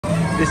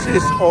This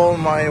is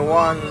all my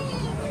one.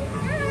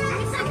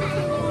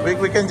 We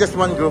can just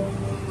one group.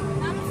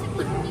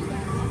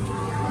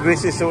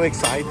 Grace is so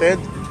excited.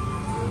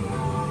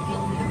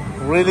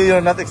 Really,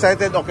 you're not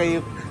excited?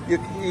 Okay,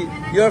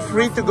 you're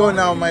free to go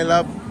now, my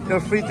love.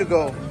 You're free to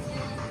go.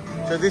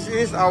 So this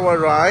is our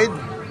ride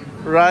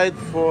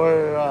for,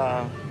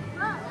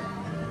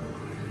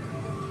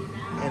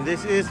 and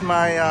this is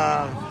my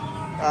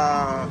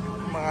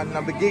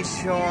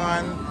navigation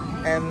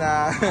and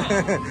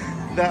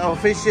the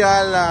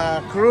official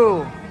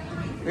crew.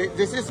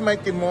 This is my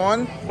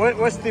timon.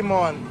 Where's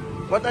timon?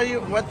 What are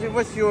you?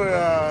 What's your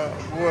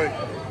word?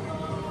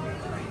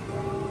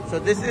 So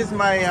this is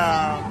my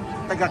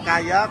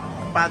taga-kayak,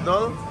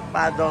 paddle.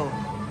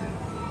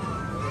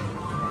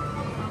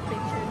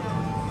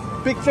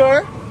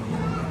 Picture?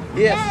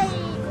 Yes.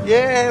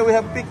 Yeah, we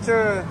have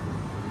picture.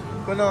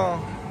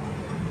 Kuno.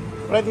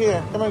 Right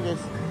here. Come on,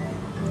 guys.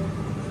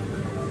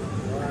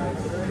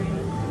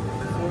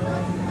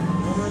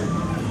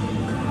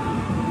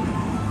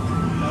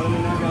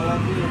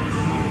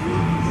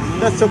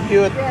 That's so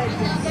cute.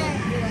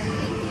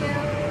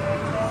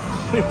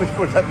 Wait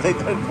for that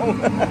later.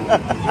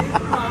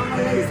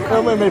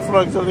 Oh, may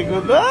frogs sa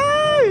likod.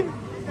 Ay!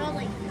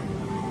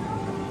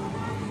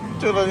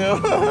 Tsura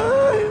niyo.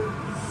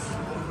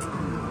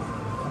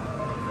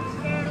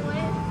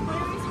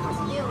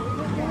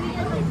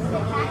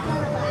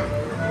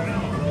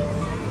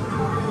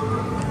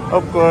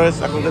 Of course,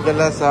 ako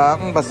dadala sa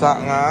akong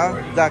basa nga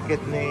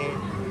jacket ni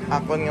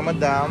akon nga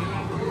madam.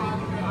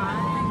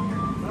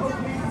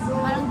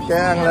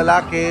 Kaya ang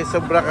lalaki,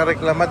 sobra ka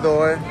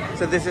reklamador.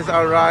 So this is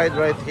our ride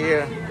right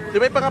here. Di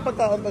ba yung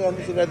pangapagtaon pa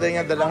ganito sila dahil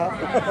nga dala ha?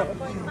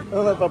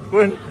 Oh, may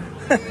popcorn.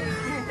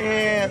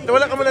 And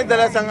wala ka mo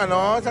nagdala sang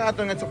ano, sang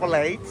atong nga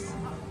chocolates?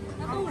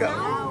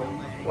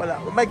 Wala.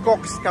 May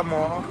cokes ka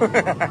mo.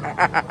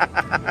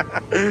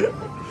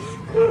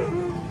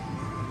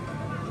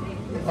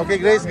 Okay,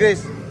 Grace.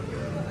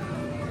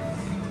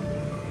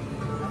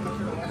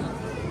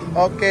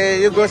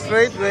 Okay, you go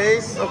straight,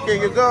 Grace.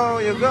 Okay, you go.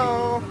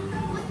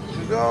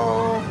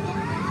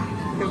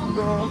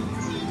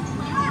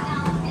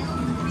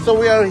 So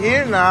we are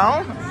here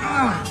now.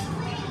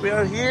 We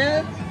are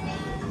here.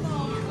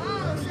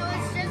 Oh, so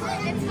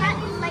it's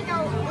not like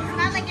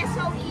a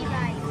soaky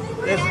ride.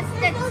 Yes.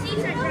 The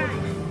seats are dry.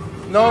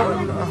 No,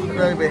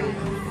 maybe.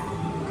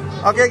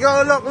 Okay,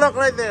 go look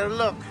right there.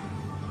 Look.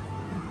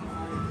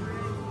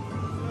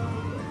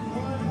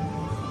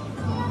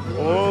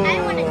 Oh,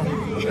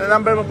 the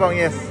number mo pong,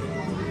 yes.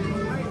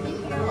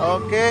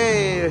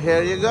 Okay,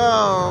 here you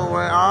go.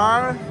 We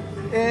are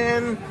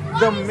in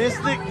the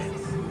mystic.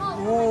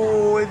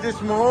 Oh, it's the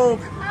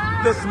smoke.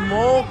 The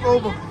smoke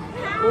of.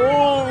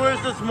 Oh, where's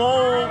the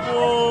smoke?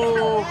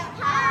 Oh,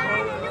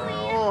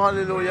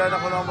 hallelujah.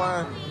 Naku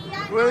naman.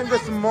 We're in the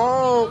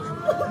smoke.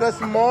 The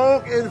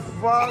smoke is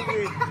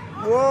foggy.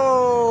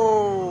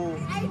 Whoa.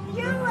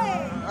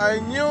 I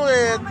knew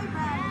it.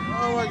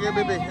 Oh my God,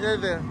 baby.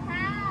 There.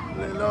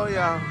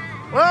 Hallelujah.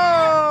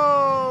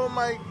 Oh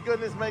my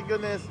goodness.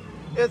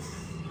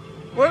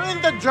 We're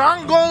in the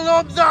jungle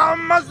of the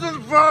Amazon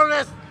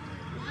forest.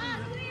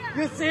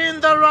 You see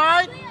in the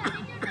right,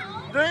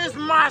 there is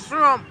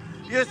mushroom.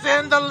 You see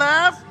in the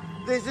left,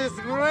 this is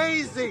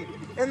crazy.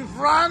 In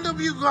front of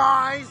you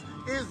guys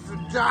is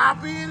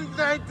Jappy and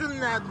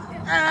Daytonet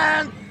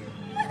and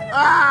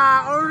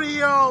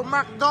Oreo,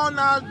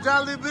 McDonald's,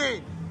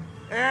 Jollibee.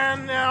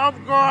 And of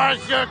course,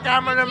 your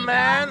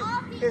cameraman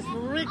is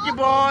Ricky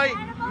Boy,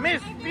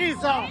 Miss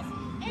Pizza.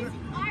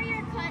 Are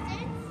your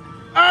cousins?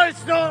 Oh,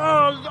 it's so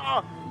old.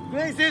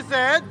 Gracie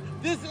said,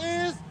 this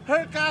is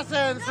her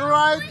cousins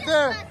right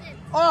there.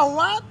 Oh,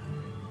 what?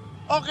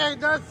 Okay,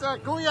 that's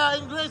Kuya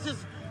and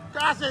Grace's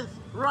cousins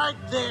right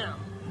there.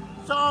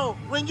 So,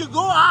 when you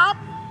go up,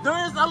 there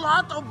is a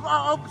lot of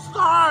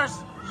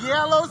stars,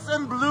 yellows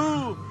and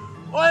blue.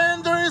 Oh,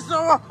 and there is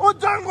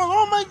jungle.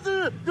 Oh my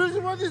God!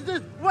 What is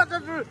this?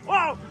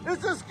 Wow!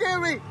 It's so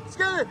scary.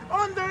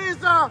 Oh, and there is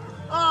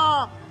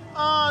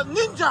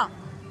ninja.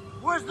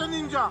 Where's the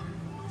ninja?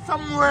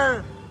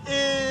 Somewhere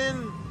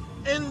in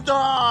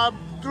the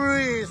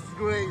trees,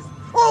 Grace.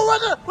 Oh,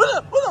 what?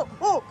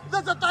 Oh,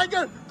 that's a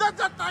tiger.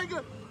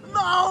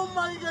 No,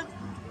 my God.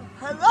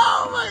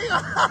 Hello, my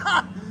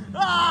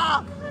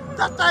God.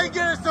 The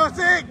tiger is so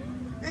sick.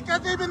 It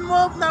can't even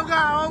move now.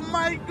 Oh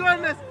my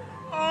goodness.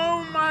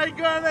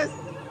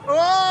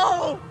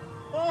 Oh,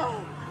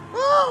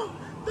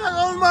 that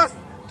almost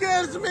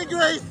scares me,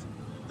 Grace.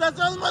 That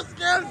almost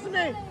scares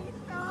me.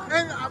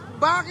 And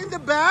back in the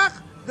back,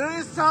 there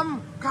is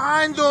some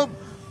kind of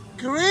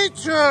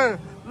creature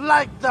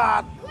like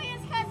that.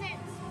 Kuya's cousins.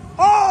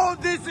 Oh,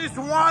 this is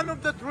one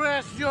of the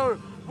treasure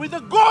with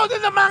the gold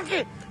and the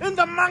monkey. In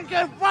the monkey,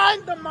 I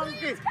find the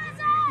monkey.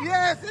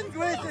 Yes, and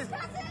Grace's.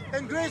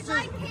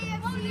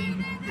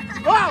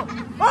 Wow!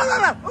 Oh,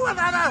 no.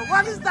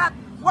 What is that?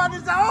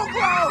 Oh,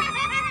 wow!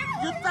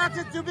 You touch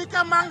it, you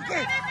become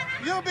monkey.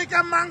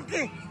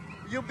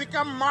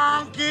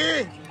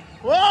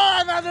 Oh,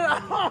 another.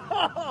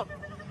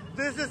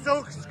 This is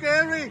so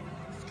scary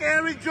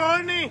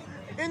journey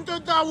into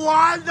the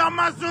wild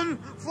Amazon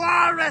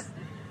forest.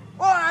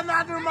 Oh,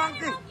 another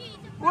monkey.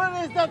 Where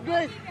is that,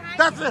 Grace?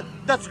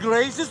 That's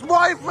Grace's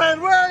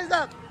boyfriend. Where is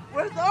that?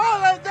 Where's oh,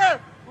 right there,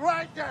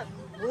 right there.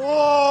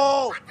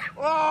 Whoa!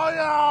 Oh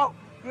yeah.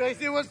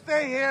 Gracie will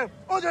stay here.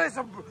 Oh, there is.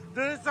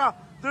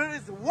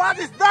 What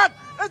is that?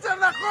 It's an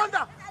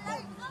anaconda.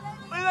 Oh,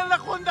 an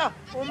anaconda.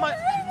 Oh my.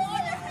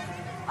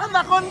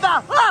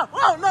 Anaconda. Oh,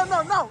 oh, no,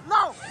 not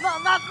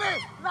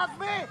me, not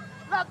me.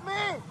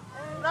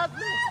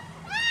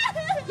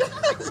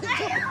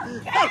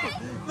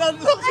 No,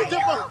 look at the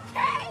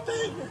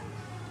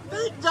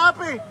Take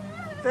Jappy.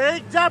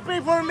 Take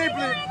Jappy for me,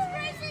 please.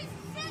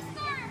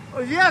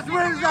 Oh, yes,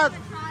 where is that?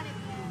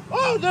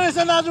 Oh, there is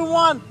another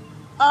one.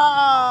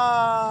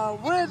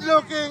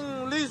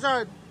 Weird-looking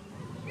lizard.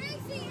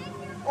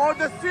 Oh,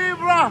 the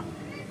zebra.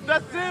 The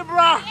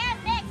zebra.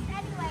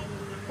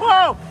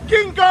 Oh,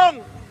 King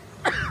Kong.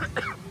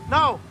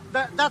 No,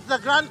 that's the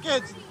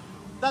grandkids.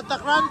 That's the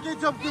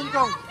grandkids of King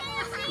Kong.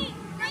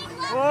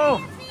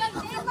 Oh.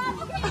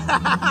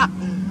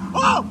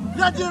 Oh,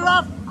 the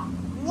giraffe.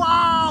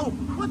 Wow.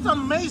 What's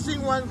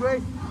amazing one,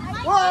 Grace.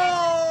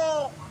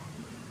 Whoa.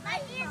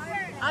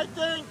 I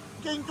think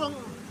King Kong.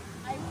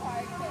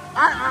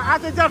 I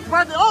think that's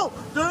funny. Oh,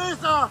 there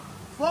is a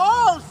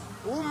falls.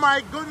 Oh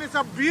my goodness,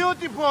 a really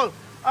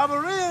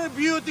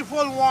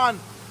beautiful one.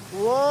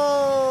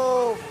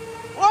 Whoa.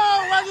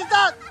 Whoa, what is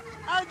that?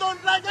 I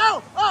don't like.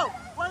 Oh,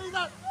 what is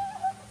that?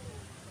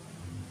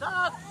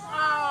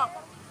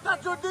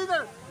 That's your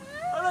dinner.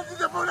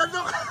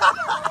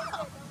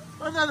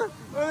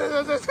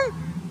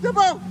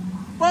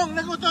 Pong,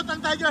 nagutot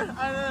ang tiger.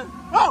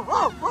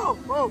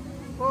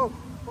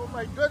 Oh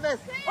my goodness.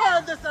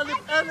 Oh, there's an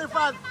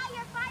elephant.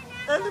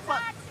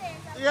 Elephant.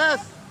 Yes.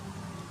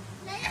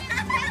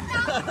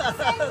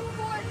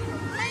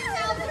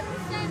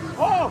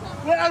 Oh,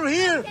 we are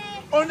here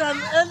on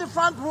an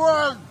elephant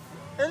world.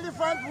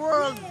 Elephant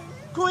world.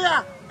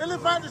 Kuya,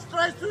 elephant is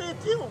trying to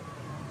eat you.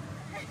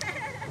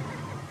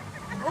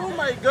 Oh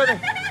my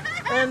goodness.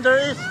 And there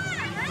is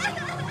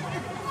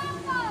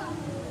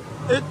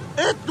it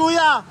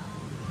Kuya.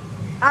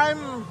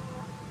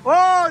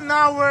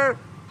 Now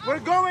we're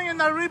going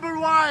in a river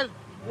wild.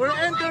 We're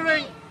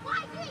entering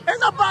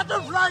in a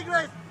butterfly,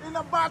 Grace. In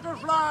a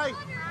butterfly.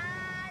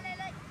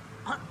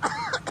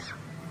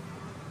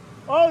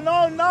 Oh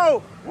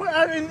no. We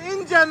are in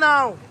India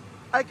now.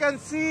 I can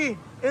see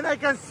and I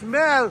can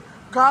smell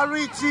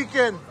curry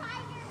chicken.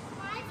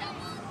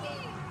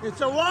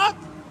 It's a what?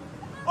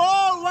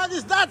 Oh, what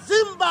is that?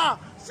 Simba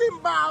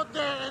out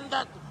there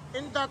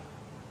in that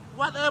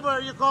whatever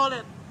you call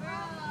it.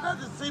 That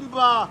is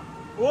Simba.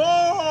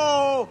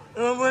 Whoa!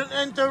 And we're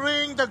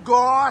entering the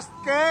ghost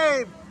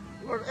cave.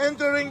 We're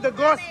entering the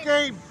ghost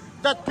cave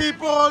that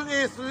people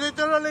is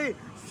literally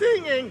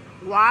singing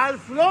while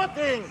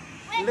floating.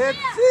 Let's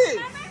see.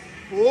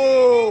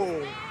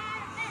 Whoa!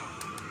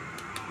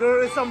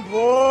 There is some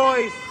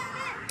voice.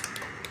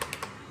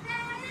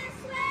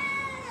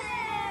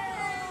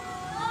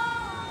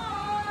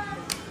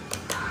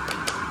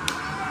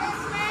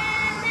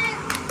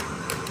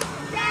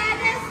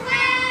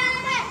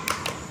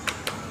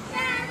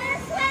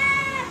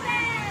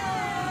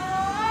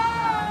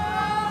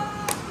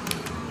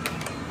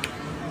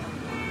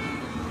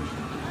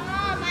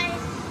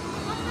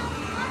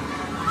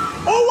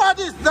 Oh, what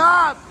is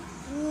that?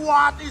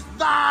 What is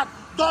that?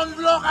 Don't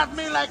look at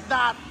me like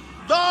that.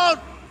 Don't.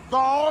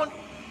 Whoa.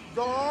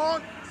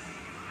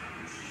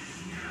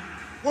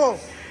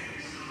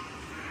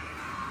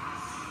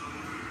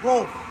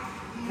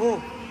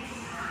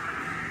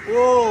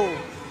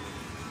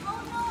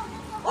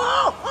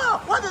 Oh,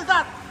 what is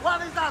that?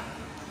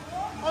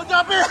 Oh,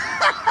 Jappy.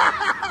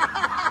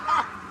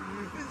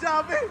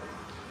 Jappy.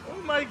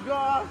 Oh my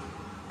God.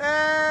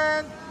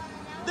 And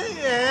the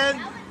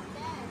end.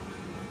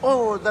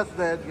 Oh, that's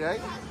dead,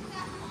 right?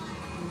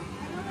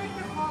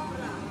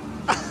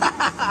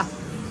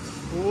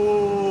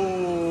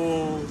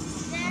 Oh.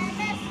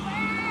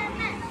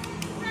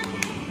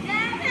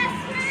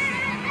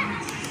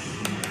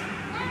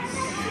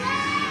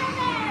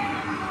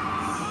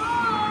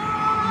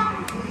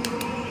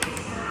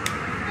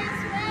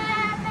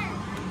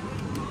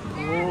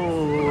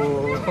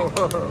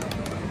 Oh.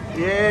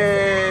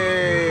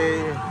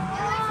 Yay.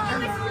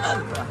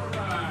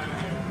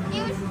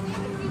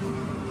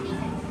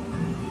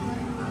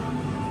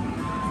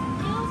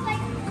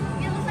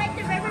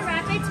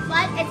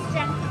 But it's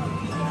gentle.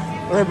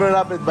 River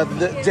rapid, but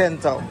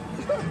gentle.